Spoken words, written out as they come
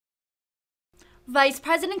Vice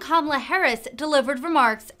President Kamala Harris delivered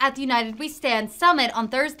remarks at the United We Stand summit on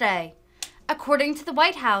Thursday. According to the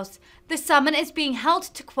White House, the summit is being held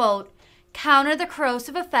to, quote, counter the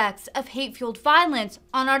corrosive effects of hate-fueled violence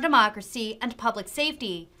on our democracy and public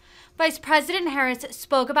safety. Vice President Harris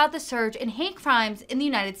spoke about the surge in hate crimes in the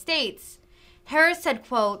United States. Harris said,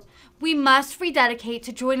 quote, we must rededicate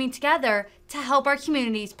to joining together to help our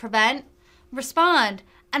communities prevent, respond,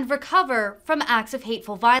 and recover from acts of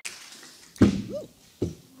hateful violence.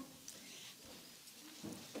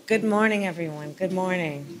 Good morning, everyone. Good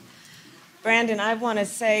morning. Brandon, I want to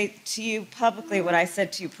say to you publicly what I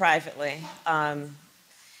said to you privately.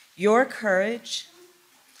 Your courage,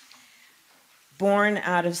 born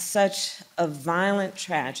out of such a violent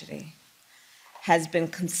tragedy, has been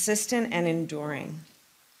consistent and enduring.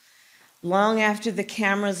 Long after the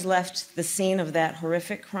cameras left the scene of that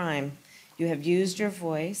horrific crime, you have used your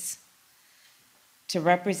voice to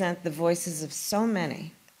represent the voices of so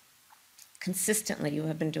many. Consistently, you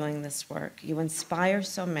have been doing this work. You inspire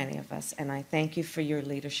so many of us, and I thank you for your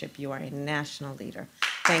leadership. You are a national leader.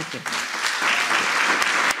 Thank you.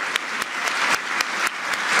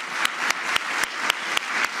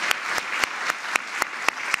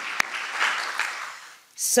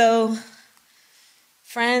 So,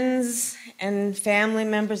 friends and family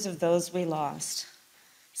members of those we lost,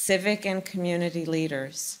 civic and community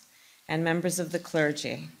leaders, and members of the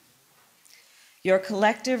clergy, your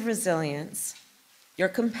collective resilience, your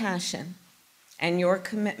compassion, and your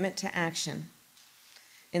commitment to action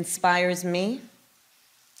inspires me,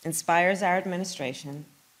 inspires our administration,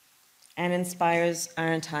 and inspires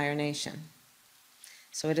our entire nation.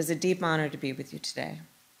 So it is a deep honor to be with you today.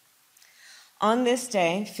 On this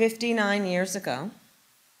day, 59 years ago,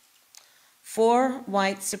 4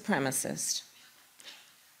 white supremacists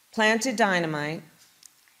planted dynamite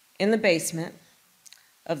in the basement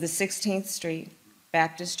of the 16th Street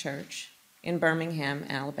Baptist Church in Birmingham,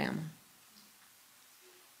 Alabama.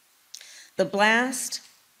 The blast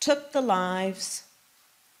took the lives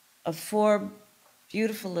of 4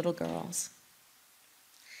 beautiful little girls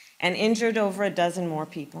and injured over a dozen more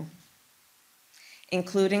people,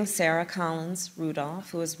 including Sarah Collins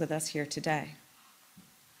Rudolph, who is with us here today.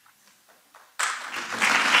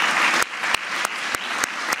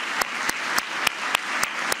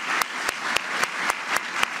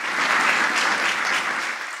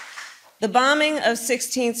 The bombing of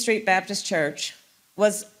 16th Street Baptist Church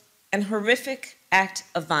was an horrific act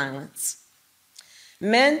of violence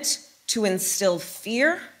meant to instill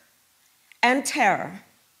fear and terror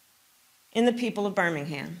in the people of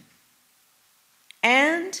Birmingham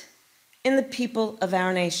and in the people of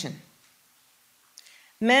our nation,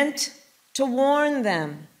 meant to warn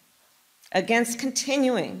them against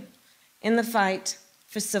continuing in the fight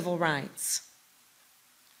for civil rights.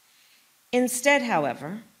 Instead,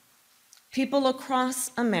 however, people across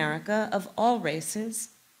America of all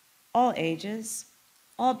races, all ages,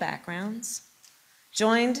 all backgrounds,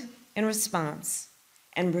 joined in response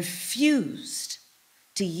and refused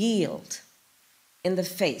to yield in the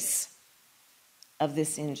face of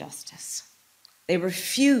this injustice. They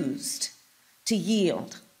refused to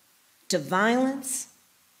yield to violence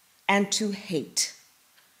and to hate,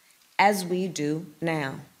 as we do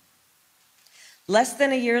now. Less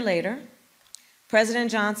than a year later,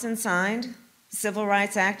 President Johnson signed the Civil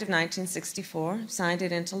Rights Act of 1964, signed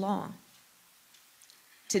it into law.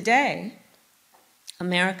 Today,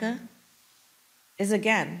 America is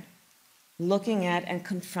again looking at and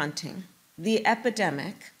confronting the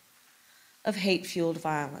epidemic of hate-fueled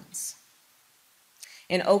violence.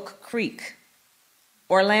 In Oak Creek,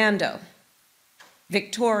 Orlando,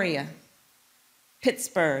 Victoria,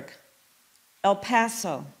 Pittsburgh, El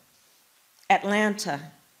Paso,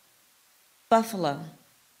 Atlanta, Buffalo,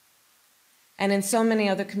 and in so many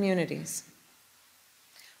other communities.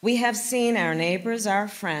 We have seen our neighbors, our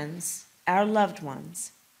friends, our loved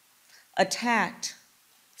ones attacked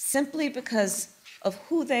simply because of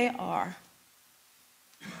who they are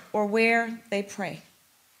or where they pray.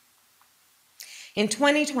 In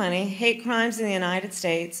 2020, hate crimes in the United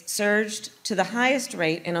States surged to the highest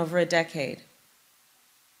rate in over a decade.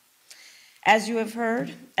 As you have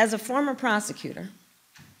heard, as a former prosecutor,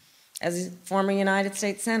 as a former United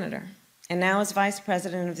States Senator, and now as Vice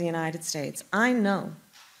President of the United States, I know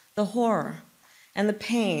the horror and the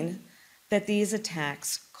pain that these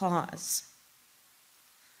attacks cause.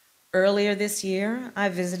 Earlier this year, I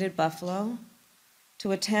visited Buffalo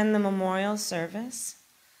to attend the memorial service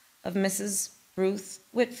of Mrs. Ruth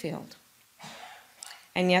Whitfield.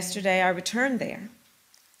 And yesterday I returned there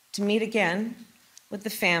to meet again with the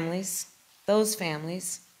families, those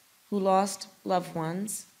families who lost loved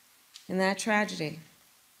ones in that tragedy.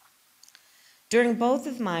 During both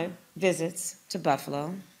of my visits to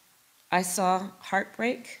Buffalo, I saw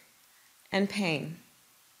heartbreak and pain.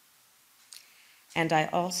 And I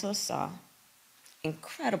also saw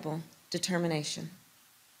incredible determination.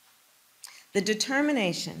 The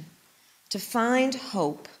determination to find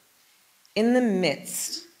hope in the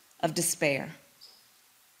midst of despair.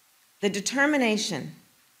 The determination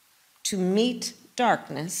to meet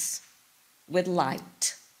darkness with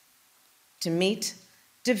light, to meet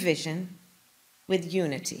division with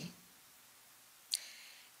unity.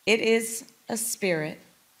 It is a spirit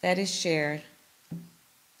that is shared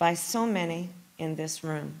by so many in this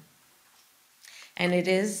room. And it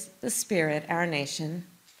is the spirit our nation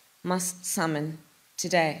must summon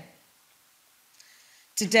today.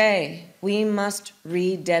 Today, we must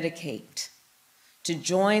rededicate to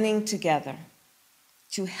joining together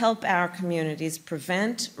to help our communities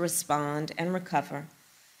prevent, respond, and recover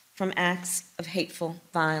from acts of hateful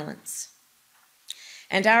violence.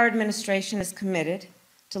 And our administration is committed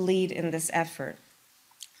to lead in this effort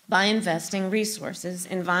by investing resources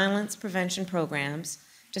in violence prevention programs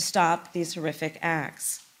to stop these horrific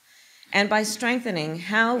acts, and by strengthening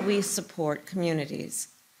how we support communities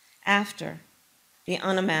after the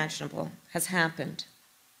unimaginable has happened.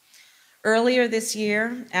 Earlier this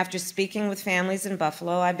year, after speaking with families in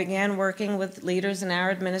Buffalo, I began working with leaders in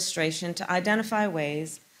our administration to identify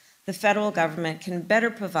ways the federal government can better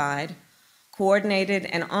provide coordinated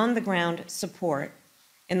and on-the-ground support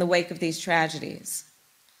in the wake of these tragedies.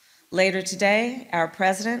 Later today, our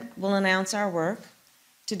president will announce our work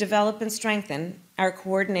to develop and strengthen our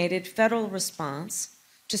coordinated federal response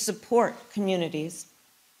to support communities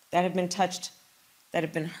that have been touched, that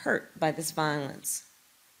have been hurt by this violence.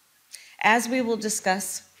 As we will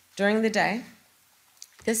discuss during the day,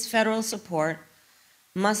 this federal support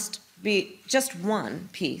must be just one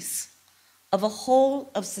piece of a whole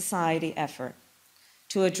of society effort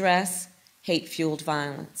to address hate-fueled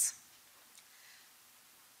violence.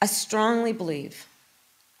 I strongly believe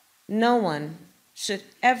no one should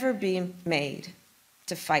ever be made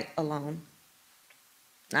to fight alone.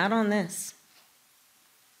 Not on this.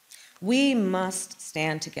 We must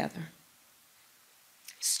stand together.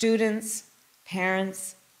 Students,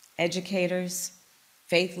 parents, educators,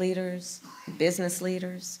 faith leaders, business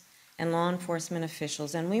leaders, and law enforcement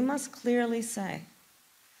officials. And we must clearly say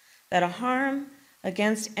that a harm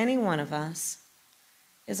against any one of us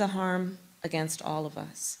is a harm against all of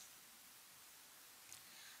us.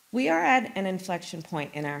 We are at an inflection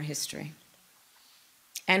point in our history,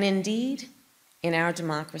 and indeed in our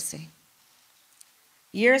democracy.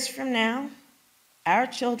 Years from now, our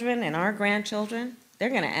children and our grandchildren, they're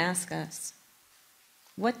going to ask us,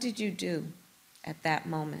 what did you do at that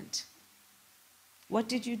moment? What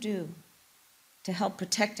did you do to help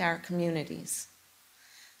protect our communities,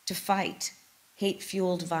 to fight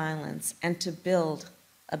hate-fueled violence, and to build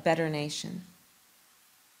a better nation?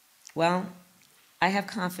 Well, I have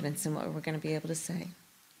confidence in what we're going to be able to say.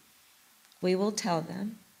 We will tell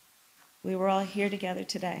them, we were all here together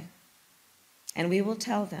today, and we will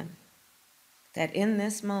tell them that in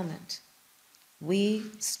this moment, we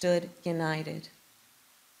stood united.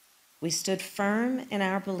 We stood firm in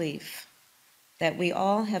our belief that we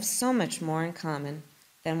all have so much more in common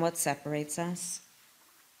than what separates us.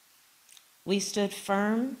 We stood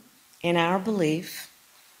firm in our belief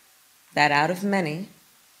that out of many,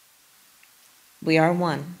 we are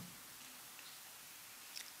one.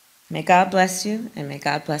 May God bless you, and may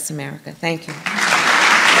God bless America. Thank you.